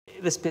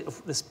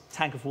this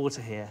tank of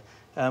water here,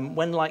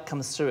 when light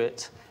comes through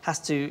it, has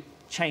to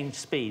change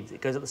speed.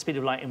 It goes at the speed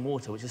of light in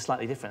water, which is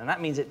slightly different, and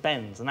that means it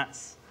bends, and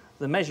that's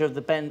the measure of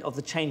the bend of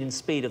the change in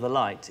speed of the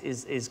light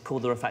is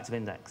called the refractive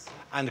index.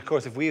 And of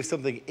course, if we have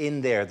something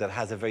in there that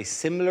has a very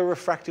similar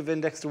refractive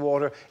index to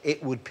water,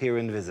 it would appear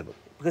invisible.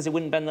 Because it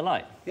wouldn't bend the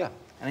light. Yeah.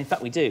 And in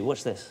fact, we do.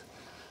 Watch this.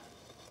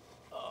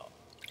 Look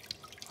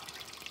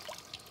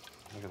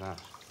at that.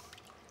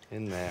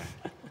 In there.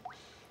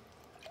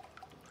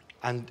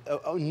 And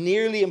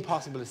nearly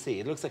impossible to see.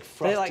 It looks like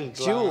frosted glass. They're like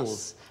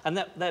jewels.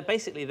 And they're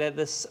basically,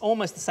 they're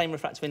almost the same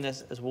refractive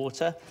index as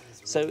water,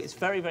 so it's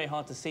very, very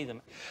hard to see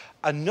them.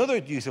 Another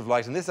use of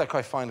light, and this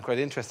I find quite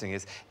interesting,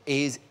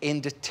 is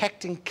in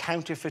detecting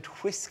counterfeit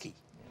whiskey.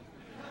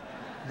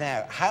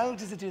 Now, how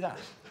does it do that?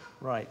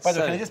 Right. By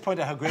the way, can I just point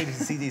out how great it is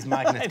to see these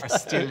magnets are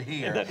still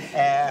here?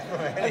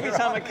 Every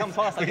time I come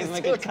past, I give them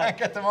a good cut. Can't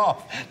get them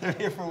off. They're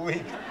here for a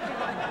week.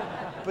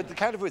 But the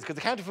counterfeit, because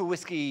the counterfeit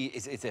whiskey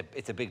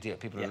it's a big deal.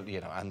 People,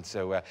 you know, and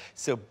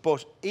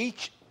but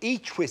each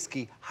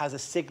whiskey has a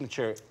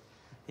signature.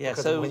 Yeah.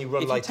 So when you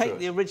run light if you take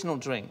the original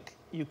drink,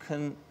 you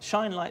can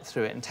shine light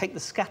through it and take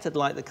the scattered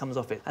light that comes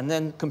off it, and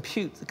then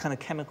compute the kind of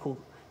chemical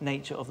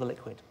nature of the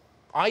liquid.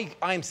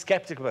 I'm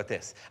sceptical about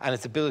this and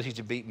its ability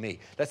to beat me.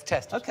 Let's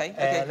test it.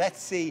 Okay.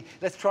 Let's see.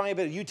 Let's try a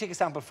bit. You take a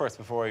sample first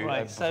before you.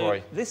 Right.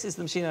 This is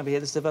the machine over here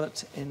that's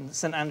developed in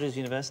St Andrews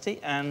University,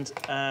 and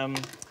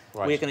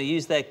we're going to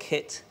use their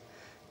kit.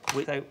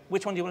 So,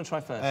 which one do you want to try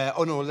first?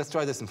 Oh no, let's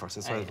try this one first.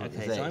 Okay.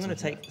 So I'm going to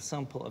take a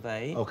sample of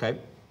A. Okay.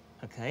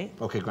 Okay.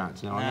 Okay,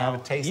 Grant. Now I have a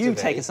taste you of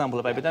take A. a sample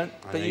of A, but don't.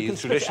 But you can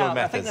spit it out.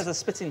 Methods. I think there's a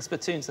spitting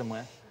spittoon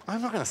somewhere.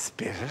 I'm not going to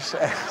spit it.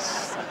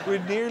 We're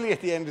nearly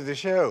at the end of the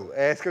show.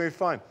 It's going to be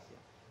fine.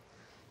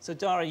 So,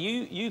 Dara,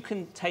 you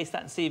can taste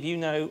that and see if you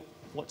know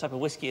what type of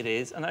whiskey it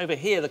is. And over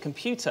here, the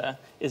computer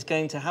is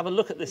going to have a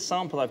look at this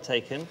sample I've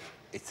taken.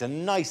 It's a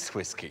nice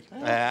whiskey.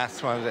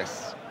 That's what it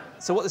is.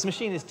 So what this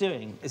machine is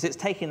doing is it's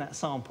taking that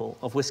sample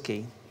of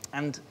whiskey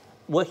and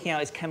working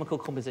out its chemical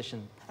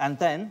composition. And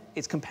then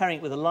it's comparing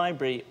it with a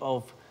library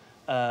of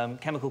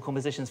chemical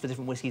compositions for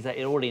different whiskies that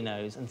it already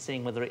knows and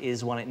seeing whether it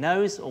is one it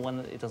knows or one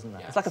that it doesn't know.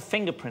 Yes. It's like a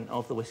fingerprint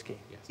of the whiskey.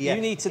 Yes. Yeah.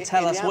 You need to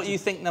tell us what you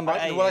think number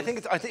A is. Well, I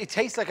think it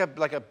tastes like a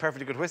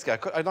perfectly good whiskey.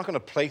 I'm not going to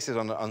place it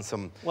on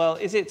some... Well,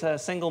 is it a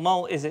single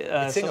malt? Is it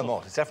it's single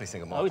malt. It's definitely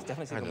single malt. Oh, it's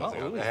definitely single malt.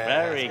 Ooh,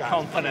 very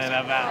confident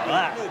about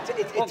that.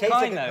 What tastes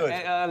kind,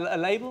 like though? A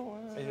label?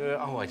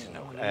 Oh, I don't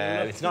know.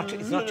 It's not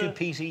too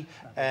peaty,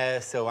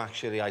 so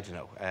actually, I don't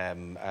know.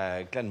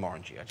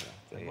 Glenmorangie, I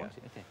don't know.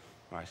 Okay.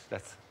 Right,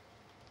 let's...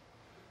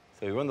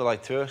 So we run the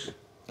light through it.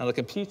 Now the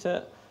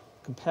computer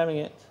comparing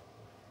it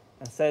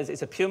and says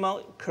it's a pure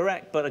malt,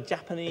 correct, but a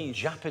Japanese. A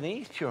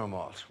Japanese pure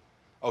malt.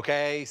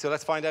 Okay, so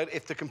let's find out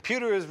if the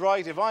computer is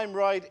right. If I'm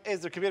right,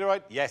 is the computer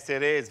right? Yes,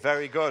 it is.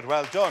 Very good.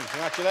 Well done.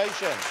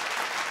 Congratulations.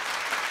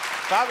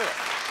 Fabulous.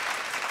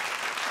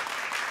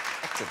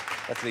 Excellent.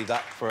 Let's leave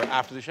that for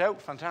after the show.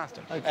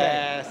 Fantastic.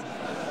 Okay.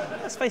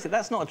 Let's face it,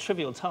 that's not a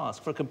trivial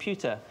task for a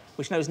computer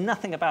which knows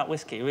nothing about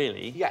whiskey,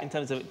 really, in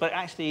terms of it, but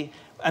actually,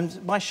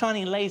 and by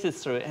shining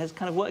lasers through it, has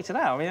kind of worked it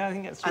out. I mean, I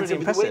think it's really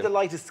impressive. The way the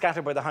light is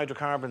scattered by the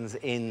hydrocarbons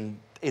in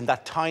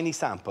that tiny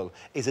sample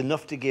is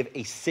enough to give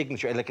a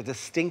signature, like a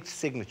distinct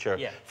signature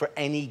for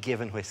any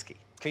given whiskey.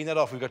 Clean that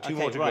off. We've got two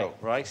more to go,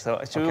 right? So,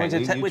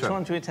 which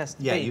one do we test?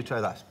 Yeah, you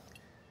try that.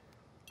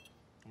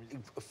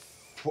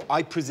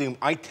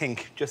 I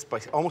think, just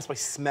almost by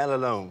smell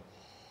alone,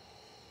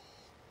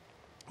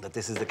 that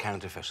this is the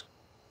counterfeit.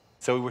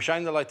 So we're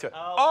shining the light to it.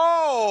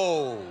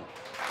 Oh!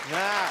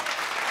 Now,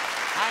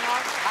 hang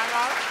on.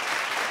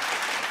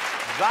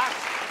 That,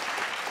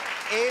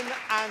 in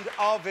and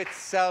of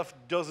itself,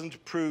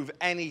 doesn't prove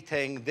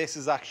anything. This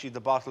is actually the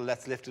bottle.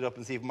 Let's lift it up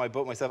and see if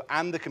both myself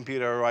and the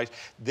computer are right.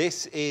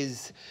 This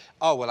is...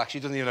 Oh, well, actually,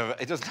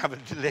 it doesn't have a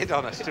lid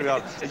on it, to be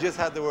honest. It just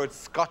had the word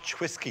Scotch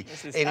whiskey.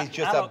 This is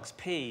just Alox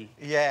P.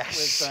 Yeah,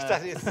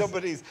 that is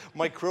somebody's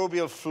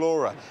microbial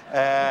flora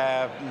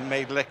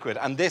made liquid.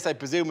 And this, I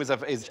presume,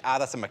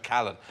 that's a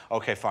Macallan.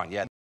 Okay, fine,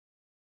 yeah.